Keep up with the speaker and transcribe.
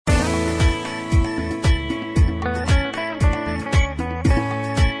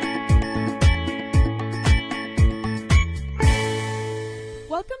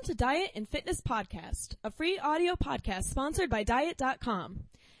to Diet and Fitness Podcast, a free audio podcast sponsored by Diet.com.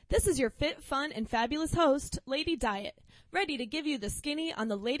 This is your fit, fun, and fabulous host, Lady Diet, ready to give you the skinny on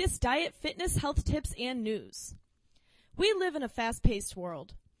the latest diet, fitness, health tips, and news. We live in a fast-paced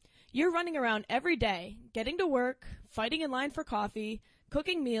world. You're running around every day, getting to work, fighting in line for coffee,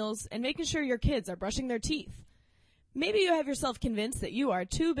 cooking meals, and making sure your kids are brushing their teeth. Maybe you have yourself convinced that you are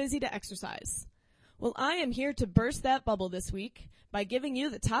too busy to exercise. Well, I am here to burst that bubble this week by giving you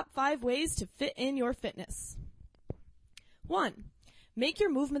the top 5 ways to fit in your fitness. 1. Make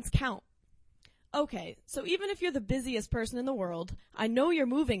your movements count. Okay, so even if you're the busiest person in the world, I know you're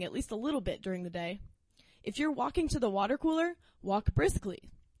moving at least a little bit during the day. If you're walking to the water cooler, walk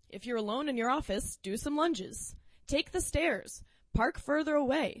briskly. If you're alone in your office, do some lunges. Take the stairs. Park further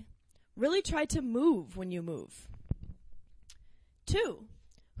away. Really try to move when you move. 2.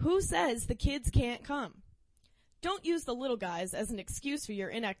 Who says the kids can't come? Don't use the little guys as an excuse for your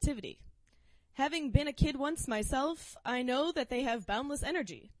inactivity. Having been a kid once myself, I know that they have boundless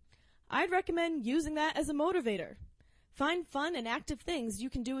energy. I'd recommend using that as a motivator. Find fun and active things you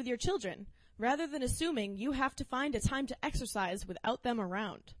can do with your children, rather than assuming you have to find a time to exercise without them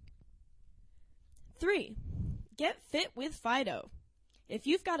around. 3. Get fit with Fido. If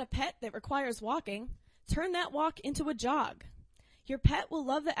you've got a pet that requires walking, turn that walk into a jog. Your pet will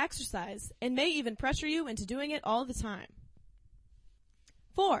love the exercise and may even pressure you into doing it all the time.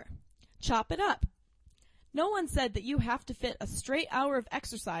 4. Chop it up. No one said that you have to fit a straight hour of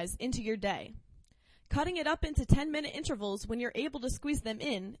exercise into your day. Cutting it up into 10-minute intervals when you're able to squeeze them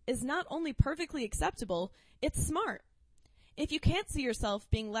in is not only perfectly acceptable, it's smart. If you can't see yourself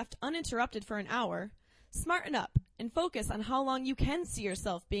being left uninterrupted for an hour, smarten up and focus on how long you can see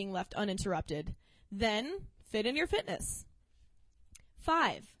yourself being left uninterrupted. Then, fit in your fitness.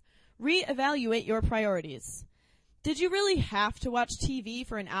 5. Reevaluate your priorities. Did you really have to watch TV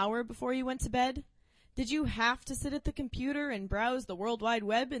for an hour before you went to bed? Did you have to sit at the computer and browse the World Wide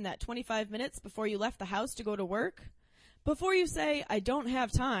Web in that 25 minutes before you left the house to go to work? Before you say, I don't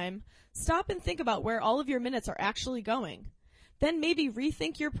have time, stop and think about where all of your minutes are actually going. Then maybe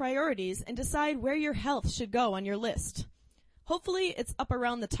rethink your priorities and decide where your health should go on your list. Hopefully it's up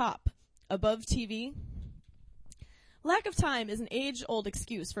around the top, above TV. Lack of time is an age-old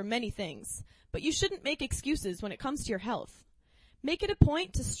excuse for many things, but you shouldn't make excuses when it comes to your health. Make it a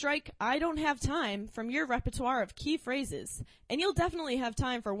point to strike I don't have time from your repertoire of key phrases, and you'll definitely have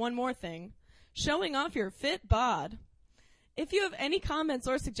time for one more thing, showing off your fit bod. If you have any comments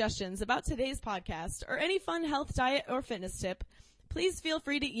or suggestions about today's podcast or any fun health, diet, or fitness tip, please feel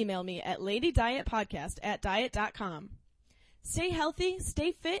free to email me at ladydietpodcast@diet.com. Stay healthy,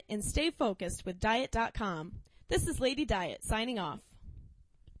 stay fit, and stay focused with Diet.com. This is Lady Diet, signing off.